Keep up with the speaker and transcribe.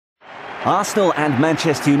Arsenal and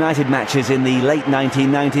Manchester United matches in the late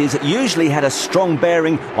 1990s usually had a strong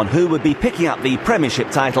bearing on who would be picking up the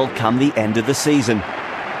Premiership title come the end of the season.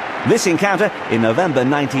 This encounter in November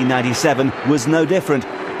 1997 was no different,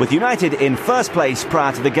 with United in first place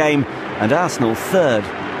prior to the game and Arsenal third.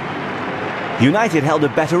 United held a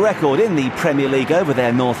better record in the Premier League over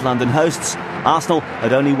their North London hosts. Arsenal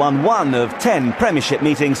had only won 1 of 10 Premiership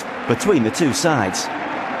meetings between the two sides.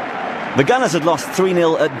 The Gunners had lost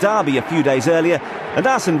 3-0 at Derby a few days earlier, and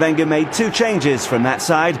Arsene Wenger made 2 changes from that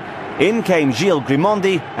side. In came Gilles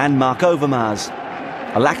Grimondi and Marc Overmars.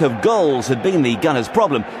 A lack of goals had been the Gunners'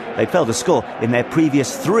 problem. They'd failed to score in their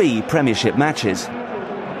previous 3 Premiership matches.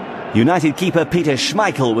 United keeper Peter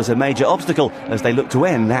Schmeichel was a major obstacle as they looked to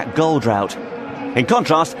end that goal drought. In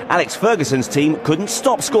contrast, Alex Ferguson's team couldn't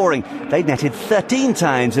stop scoring. They'd netted 13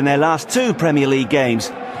 times in their last 2 Premier League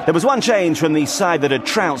games. There was one change from the side that had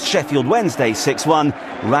trounced Sheffield Wednesday 6-1.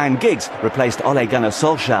 Ryan Giggs replaced Ole Gunnar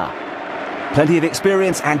Solskjaer. Plenty of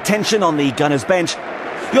experience and tension on the Gunners bench.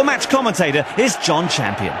 Your match commentator is John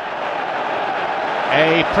Champion.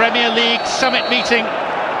 A Premier League summit meeting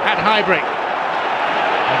at Highbury.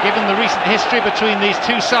 And given the recent history between these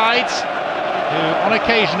two sides, who on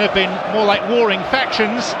occasion have been more like warring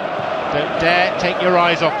factions, don't dare take your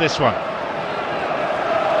eyes off this one.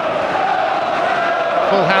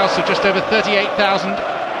 Full house of just over 38,000.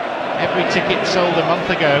 Every ticket sold a month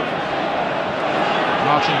ago.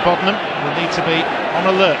 Martin Bodnam will need to be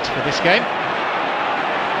on alert for this game.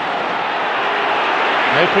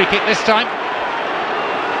 No free kick this time.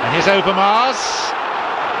 And here's Overmars.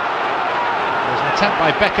 There's an attempt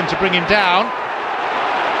by Beckham to bring him down.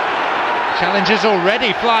 Challenges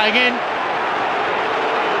already flying in.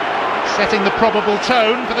 Setting the probable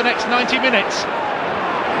tone for the next 90 minutes.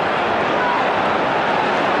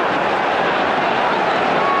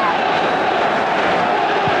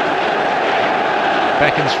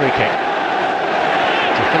 Beckham's free kick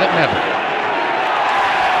to Philip Neville.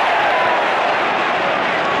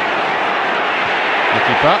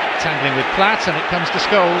 Nicky Butt tangling with Platt, and it comes to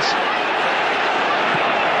Scholes.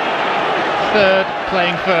 Third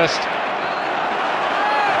playing first.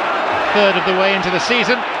 Third of the way into the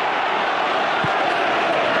season.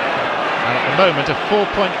 And at the moment a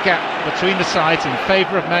 4-point gap between the sides in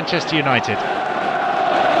favour of Manchester United,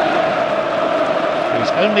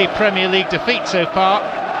 whose only Premier League defeat so far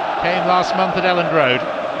came last month at Elland Road.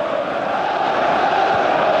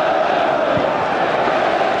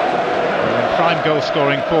 They're in prime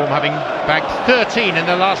goal-scoring form, having bagged 13 in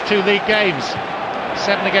their last 2 league games.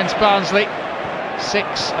 7 against Barnsley,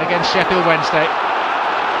 6 against Sheffield Wednesday.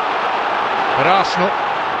 But Arsenal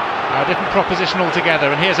are a different proposition altogether,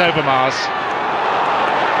 and here's Overmars.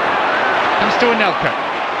 Comes to Anelka.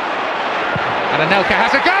 And Anelka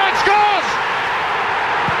has a go and scores!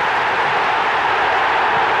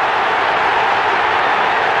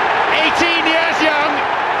 Young.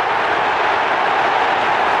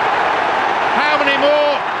 How many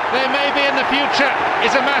more there may be in the future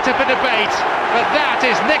is a matter for debate, but that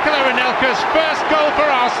is Nicola Anelka's first goal for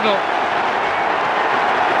Arsenal.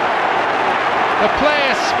 The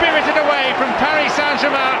player spirited away from Paris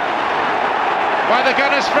Saint-Germain by the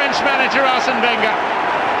Gunners' French manager Arsene Wenger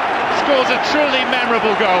scores a truly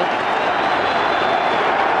memorable goal.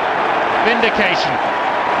 Vindication.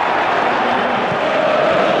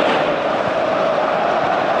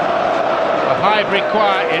 Highbury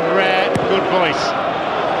choir in rare good voice,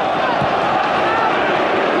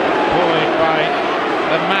 buoyed by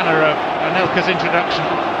the manner of Anelka's introduction.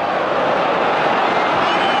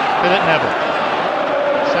 Philip Neville,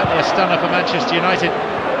 certainly a stunner for Manchester United.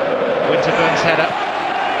 Winterburn's header.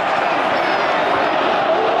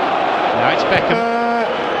 Now it's Beckham.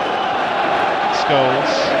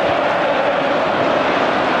 Scholes.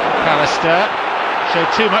 Pallister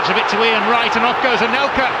showed too much of it to Ian Wright, and off goes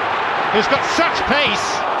Anelka, who's got such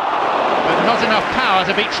pace, but not enough power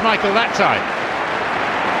to beat Schmeichel that time.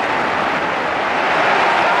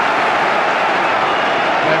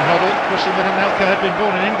 Glenn Hoddle wishing that Anelka had been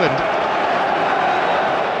born in England.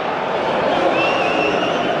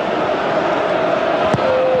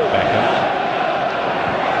 Beckham.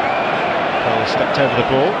 Cole stepped over the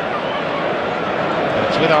ball.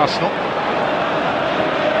 But it's with Arsenal.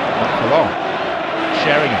 Not for long.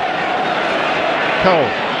 Sheringham.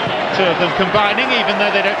 Cole. 2 of them combining, even though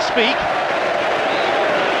they don't speak.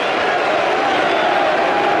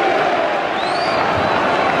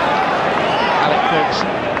 Alec Ferguson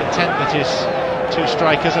content that his 2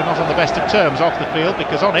 strikers are not on the best of terms off the field,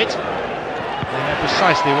 because on it they know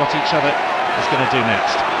precisely what each other is going to do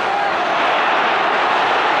next.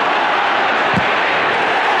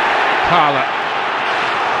 Carla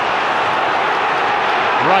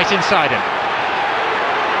right inside him.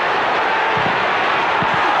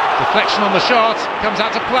 Deflection on the shot, comes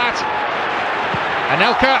out to Platt.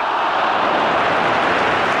 Anelka.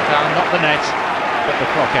 Down, not the net, but the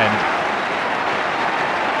clock end.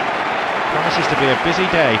 Promises to be a busy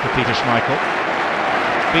day for Peter Schmeichel.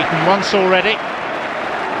 Beaten once already,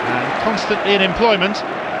 and constantly in employment.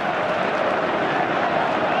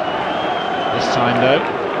 This time though,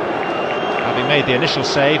 having made the initial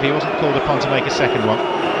save, he wasn't called upon to make a second one.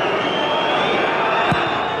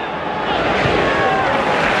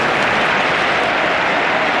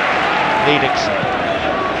 Lee Dixon.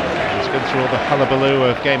 He's been through all the hullabaloo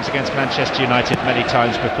of games against Manchester United many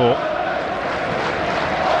times before.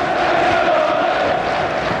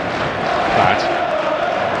 Platt.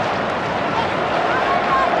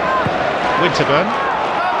 Winterburn.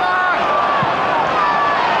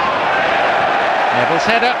 Neville's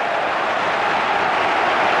header.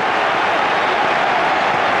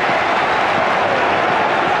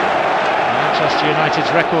 Manchester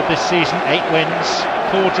United's record this season, 8 wins,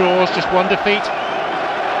 4 draws, just 1 defeat.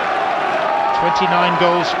 29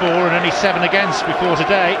 goals for and only 7 against before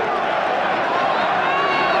today.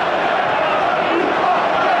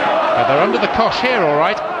 But they're under the cosh here, all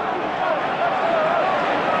right.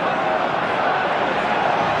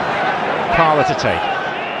 Parlour to take.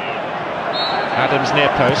 Adams near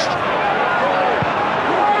post.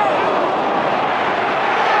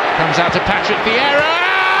 Comes out to Patrick Vieira.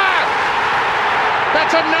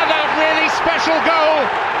 That's another really special goal.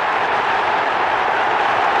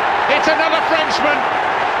 It's another Frenchman.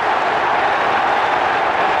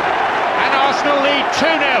 And Arsenal lead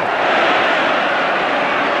 2-0.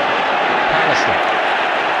 Pallister.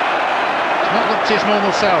 He's not looked his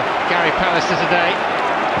normal self, Gary Pallister, today.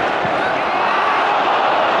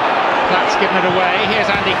 Platt's given it away. Here's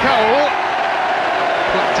Andy Cole.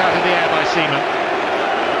 Plucked out of the air by Seaman.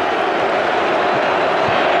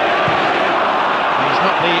 He's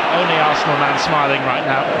not the only Arsenal man smiling right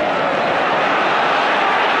now.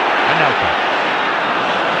 Anelka.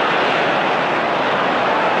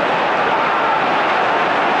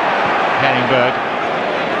 Henningberg.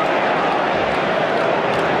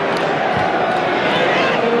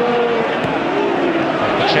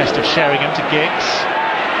 Off the chest of Sheringham to Giggs.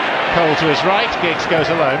 Cole to his right, Giggs goes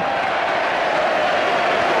alone.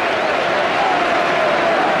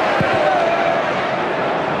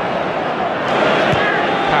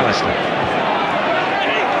 Pallister.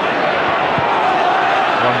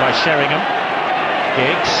 Won by Sheringham.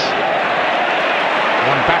 Giggs.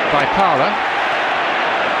 Won back by Parlour.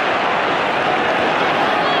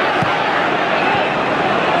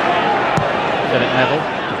 Philip Neville.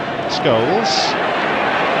 Scholes.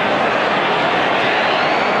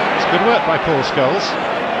 Good work by Paul Scholes.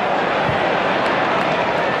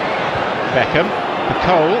 Beckham, for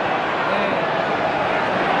Cole.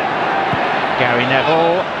 Gary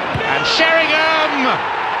Neville, and Sheringham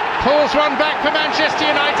pulls one back for Manchester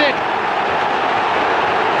United.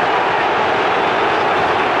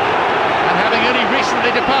 And having only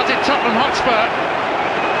recently departed Tottenham Hotspur,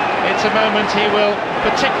 it's a moment he will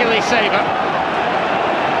particularly savour.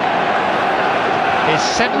 His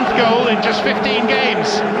 7th goal in just 15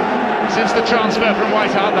 games since the transfer from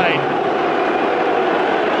White Hart Lane.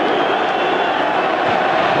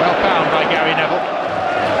 Well found by Gary Neville.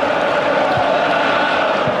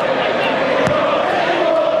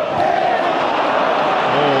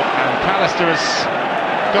 Oh, and Pallister has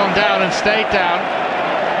gone down and stayed down.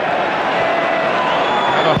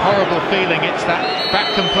 I have a horrible feeling it's that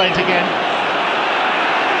back complaint again.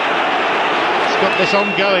 He's got this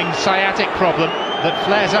ongoing sciatic problem that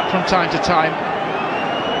flares up from time to time.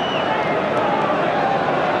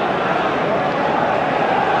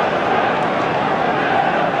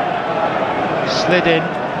 Slid in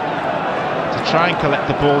to try and collect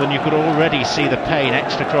the ball, and you could already see the pain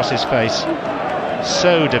etched across his face.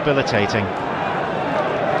 So debilitating.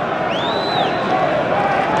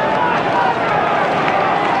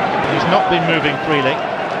 He's not been moving freely.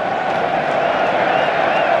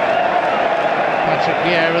 Patrick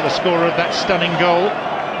Vieira, the scorer of that stunning goal,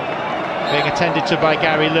 being attended to by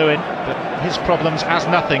Gary Lewin, but his problems as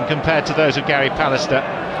nothing compared to those of Gary Pallister.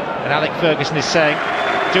 And Alec Ferguson is saying,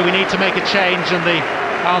 do we need to make a change? And the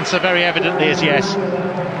answer very evidently is yes.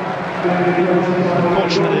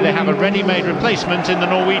 Unfortunately, they have a ready-made replacement in the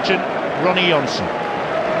Norwegian Ronny Johnsen.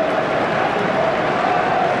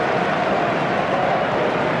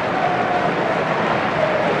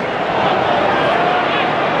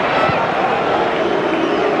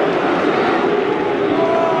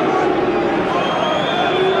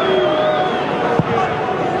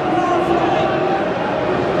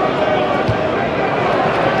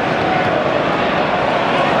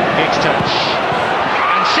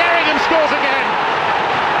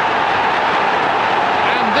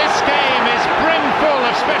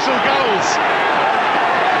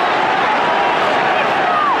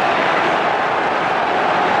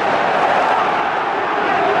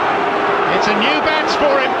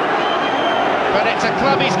 But it's a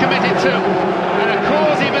club he's committed to, and a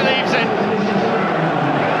cause he believes in.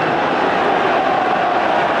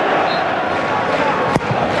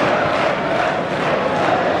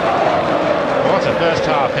 What a first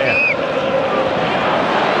half here.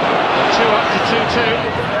 2 up to 2-2.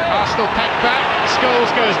 Arsenal packed back. Scholes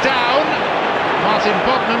goes down. Martin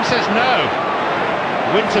Bodnam says no.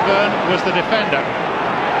 Winterburn was the defender.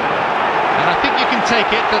 And I think you can take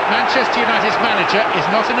it that Manchester United's manager is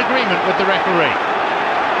not in agreement with the referee.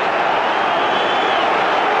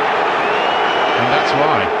 And that's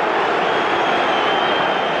why.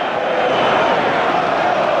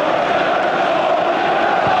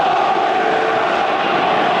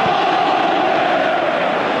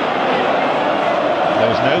 There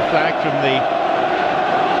was no flag from the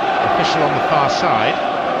official on the far side,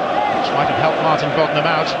 which might have helped Martin Bodnam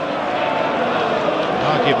out.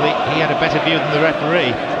 Arguably, he had a better view than the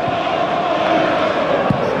referee.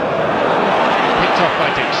 Picked off by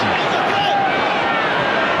Dixon.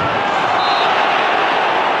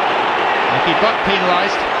 Nicky Butt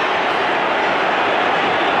penalised.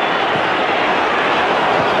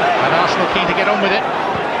 And Arsenal keen to get on with it.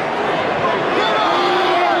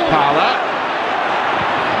 Parlour.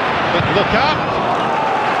 But look up.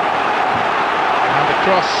 And the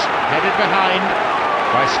cross headed behind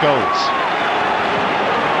by Scholes.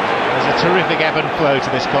 There's a terrific ebb and flow to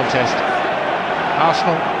this contest.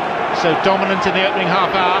 Arsenal so dominant in the opening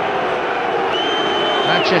half hour.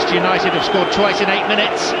 Manchester United have scored twice in 8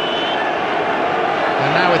 minutes. And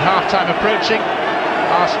now with half-time approaching,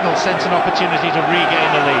 Arsenal sense an opportunity to regain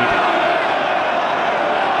the lead.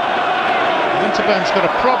 Winterburn's got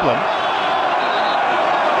a problem.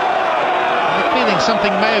 I have a feeling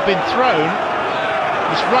something may have been thrown.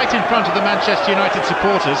 It's right in front of the Manchester United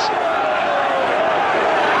supporters.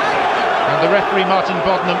 And the referee, Martin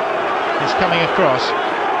Bodnam, is coming across.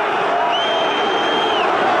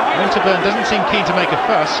 Winterburn doesn't seem keen to make a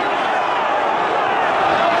fuss.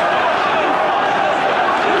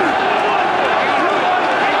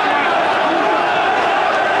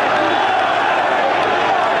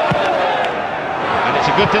 And it's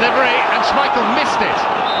a good delivery, and Schmeichel missed it.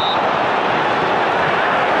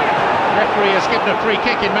 The referee has given a free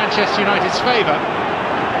kick in Manchester United's favour.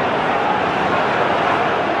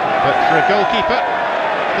 But for a goalkeeper,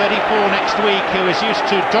 34 next week, who is used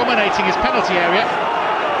to dominating his penalty area,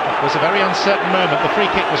 it was a very uncertain moment. The free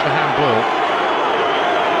kick was for handball.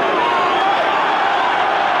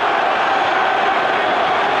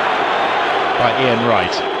 By Ian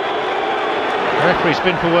Wright. The referee's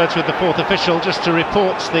been for words with the fourth official just to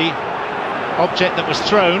report the object that was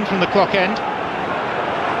thrown from the clock end.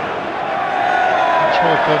 Much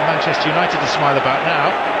more for Manchester United to smile about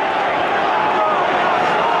now.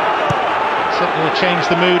 Certainly will change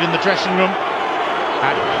the mood in the dressing room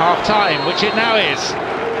at half-time, which it now is.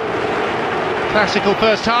 Classical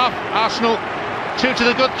first half. Arsenal 2 to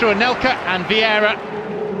the good through Anelka and Vieira.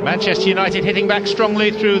 Manchester United hitting back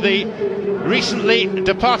strongly through the recently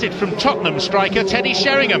departed from Tottenham striker Teddy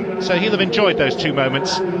Sheringham. So he'll have enjoyed those 2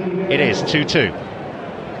 moments. It is 2-2.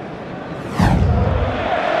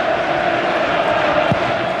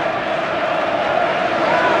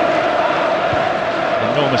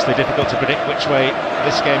 Enormously difficult to predict which way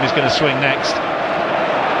this game is going to swing next.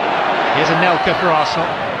 Here's Anelka for Arsenal.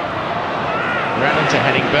 Ran into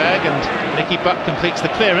Henningberg, and Nicky Butt completes the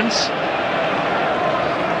clearance.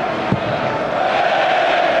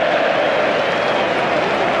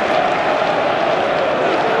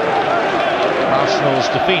 Arsenal's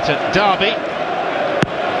defeat at Derby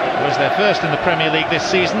was their first in the Premier League this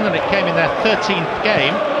season, and it came in their 13th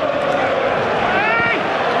game.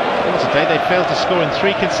 Today they failed to score in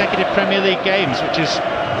 3 consecutive Premier League games, which is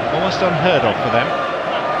almost unheard of for them.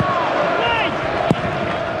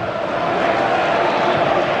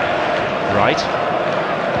 Right.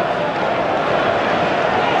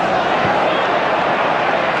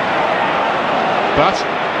 But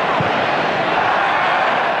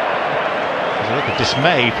there's a look of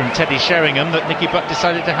dismay from Teddy Sheringham that Nicky Butt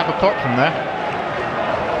decided to have a pot from there.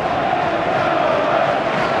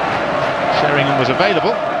 Sheringham was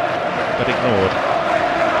available, but ignored.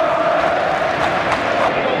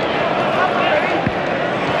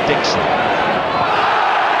 Dixon.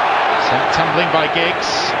 Sent tumbling by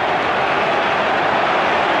Giggs.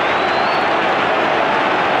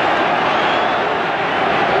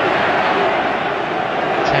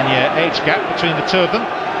 10-year age gap between the two of them.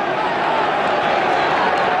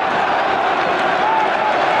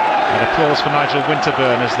 And applause for Nigel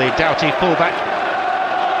Winterburn as the doughty fullback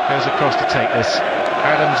goes across to take this.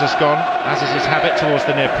 Adams has gone, as is his habit, towards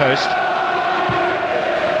the near post.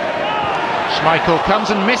 Schmeichel comes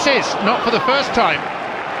and misses, not for the first time.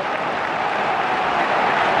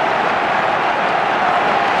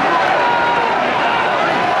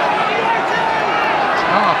 It's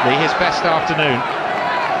hardly his best afternoon.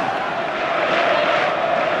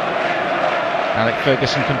 Alec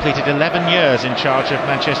Ferguson completed 11 years in charge of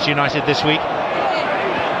Manchester United this week.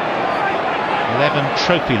 11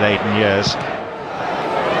 trophy-laden years.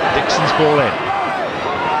 Dixon's ball in.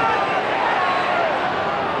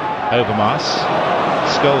 Overmars.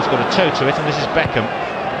 Scholes got a toe to it, and this is Beckham.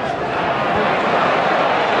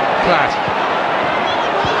 Platt.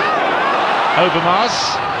 Overmars.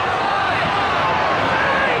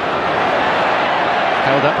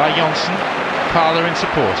 Held up by Johnson. Parler in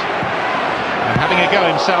support. And having a go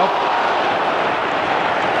himself.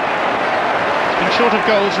 He's been short of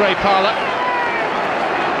goals, Ray Parler.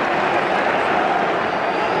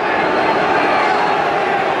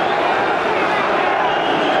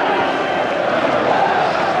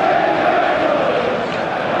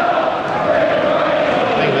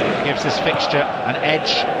 This fixture an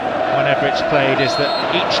edge whenever it's played is that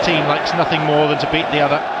each team likes nothing more than to beat the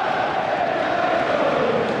other.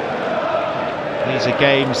 These are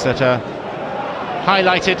games that are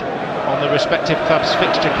highlighted on the respective club's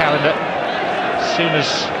fixture calendar as soon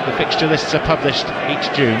as the fixture lists are published each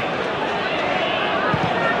June.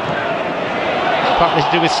 It's partly to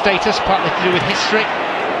do with status, partly to do with history.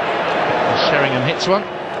 Sheringham hits one,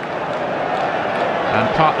 and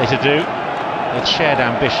partly to do with shared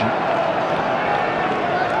ambition.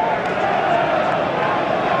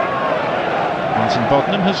 Martin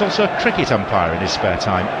Bodnam, who's also a cricket umpire in his spare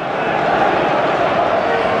time.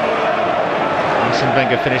 Arsene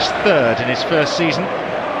Wenger finished third in his first season. All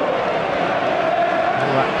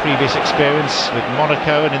that previous experience with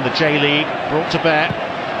Monaco and in the J-League brought to bear.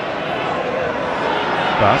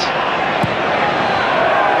 But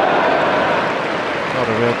not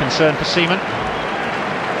a real concern for Seaman.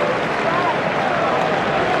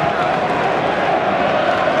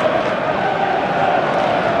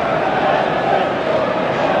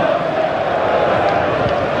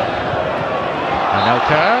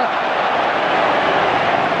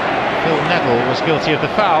 Phil Neville was guilty of the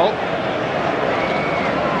foul.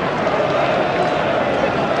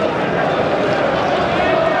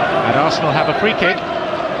 And Arsenal have a free kick.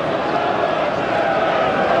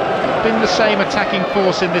 Been the same attacking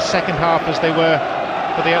force in this second half as they were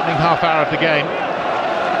for the opening half hour of the game.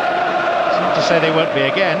 It's not to say they won't be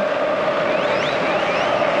again.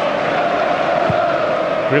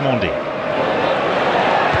 Grimondi.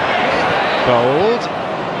 Bold.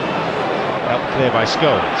 Helped clear by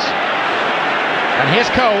Scholes. And here's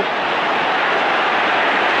Cole.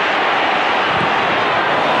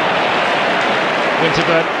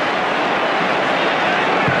 Winterburn.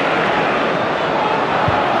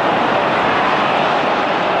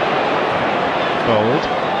 Bold.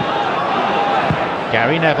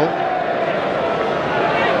 Gary Neville.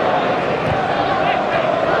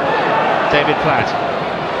 David Platt.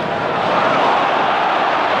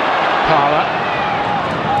 Parler.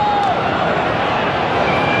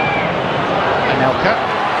 Anelka.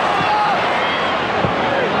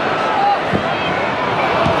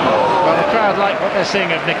 Well, the crowd like what they're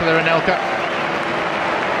seeing of Nicola Anelka.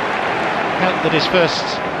 Helped that his first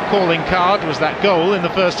calling card was that goal in the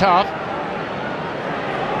first half.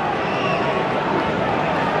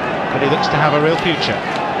 But he looks to have a real future.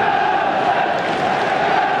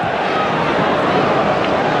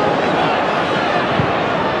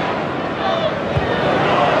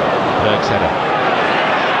 Berg's header.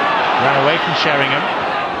 Ran away from Sheringham.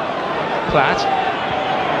 Platt.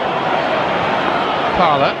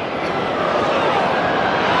 Parler.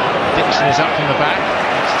 Dixon is up from the back.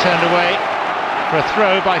 It's turned away for a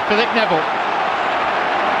throw by Philip Neville.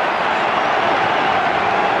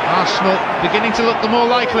 Arsenal beginning to look the more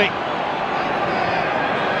likely.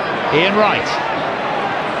 Ian Wright.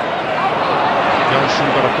 Johnson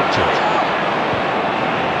got a foot to it.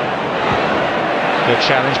 Good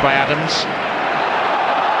challenge by Adams.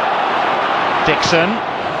 Dixon.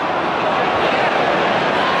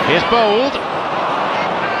 Here's Bold.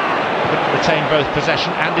 Couldn't retain both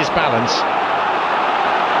possession and his balance.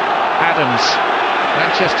 Adams.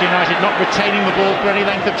 Manchester United not retaining the ball for any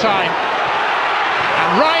length of time.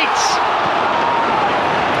 And Wright!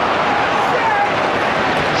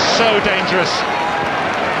 So dangerous.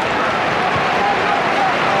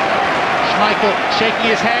 Schmeichel shaking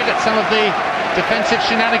his head at some of the defensive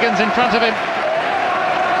shenanigans in front of him.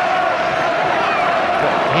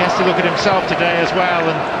 But he has to look at himself today as well,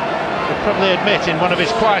 and will probably admit in one of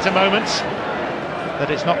his quieter moments that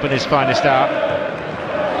it's not been his finest hour.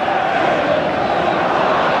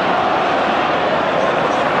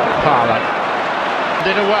 Parlour.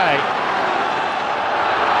 Did away.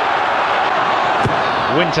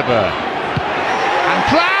 Winterburn. And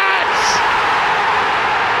Platts!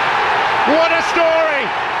 What a story!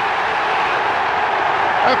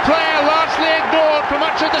 A player largely ignored for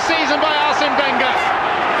much of the season by Arsene Wenger.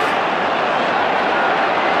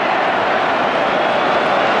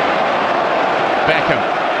 Beckham.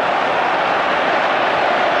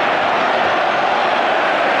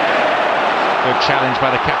 Good challenge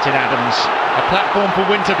by the captain Adams. A platform for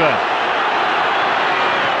Winterburn.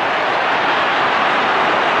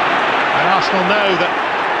 And Arsenal know that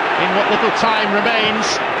in what little time remains,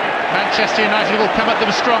 Manchester United will come at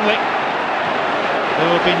them strongly. There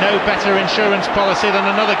will be no better insurance policy than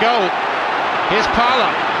another goal. Here's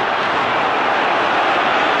Parlour.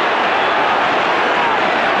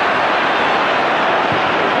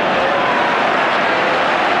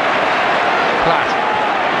 Platt.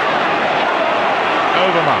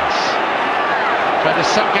 Overmars. Trying to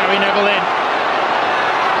suck Gary Neville in.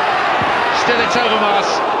 Still it's Overmars.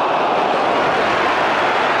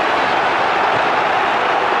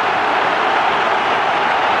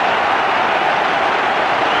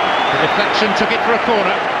 The deflection took it for a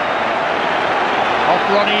corner. Off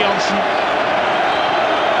Ronnie Johnson.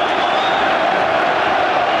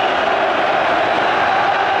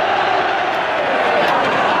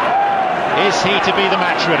 Is he to be the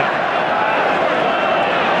match winner?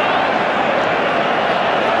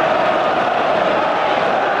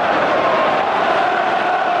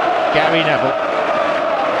 Gary Neville.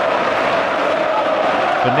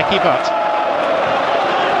 For Nicky Butt.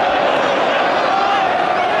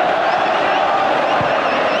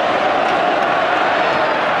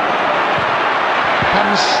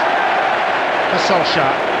 Comes for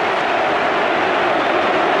Solskjaer.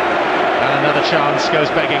 And another chance goes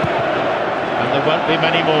begging. And there won't be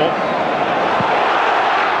many more.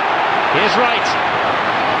 Here's Wright.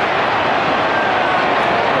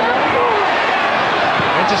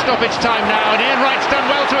 Into stoppage time now, and Ian Wright's done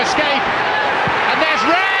well to escape. And there's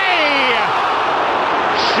Ray!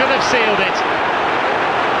 Should have sealed it.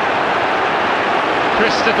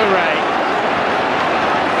 Christopher Ray.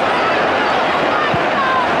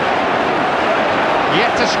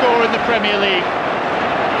 Yet to score in the Premier League.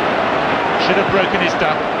 Should have broken his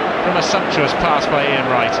duck from a sumptuous pass by Ian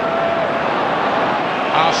Wright.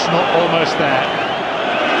 Arsenal almost there.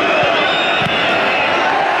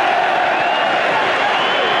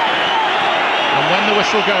 And when the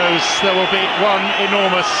whistle goes, there will be one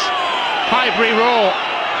enormous Highbury roar,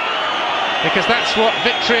 because that's what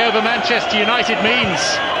victory over Manchester United means.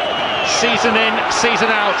 Season in, season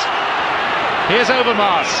out. Here's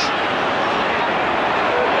Overmars.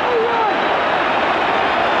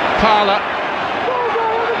 Parlour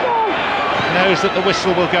knows that the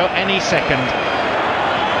whistle will go any second.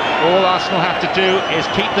 All Arsenal have to do is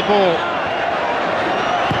keep the ball.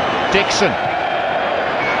 Dixon.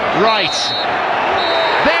 Right.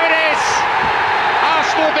 There it is!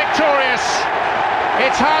 Arsenal victorious.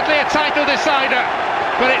 It's hardly a title decider,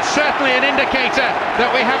 but it's certainly an indicator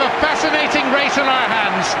that we have a fascinating race on our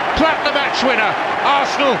hands. Platt the match winner.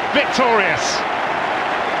 Arsenal victorious.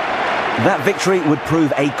 That victory would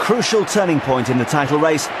prove a crucial turning point in the title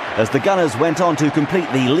race as the Gunners went on to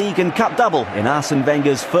complete the League and Cup double in Arsene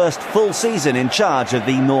Wenger's first full season in charge of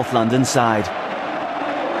the North London side.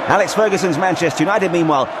 Alex Ferguson's Manchester United,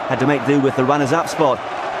 meanwhile, had to make do with the runners-up spot.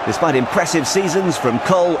 Despite impressive seasons from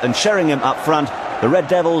Cole and Sheringham up front, the Red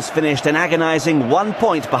Devils finished an agonising 1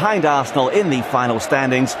 point behind Arsenal in the final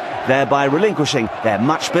standings, thereby relinquishing their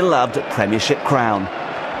much-beloved Premiership crown.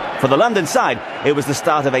 For the London side, it was the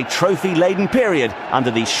start of a trophy-laden period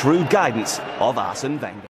under the shrewd guidance of Arsene Wenger.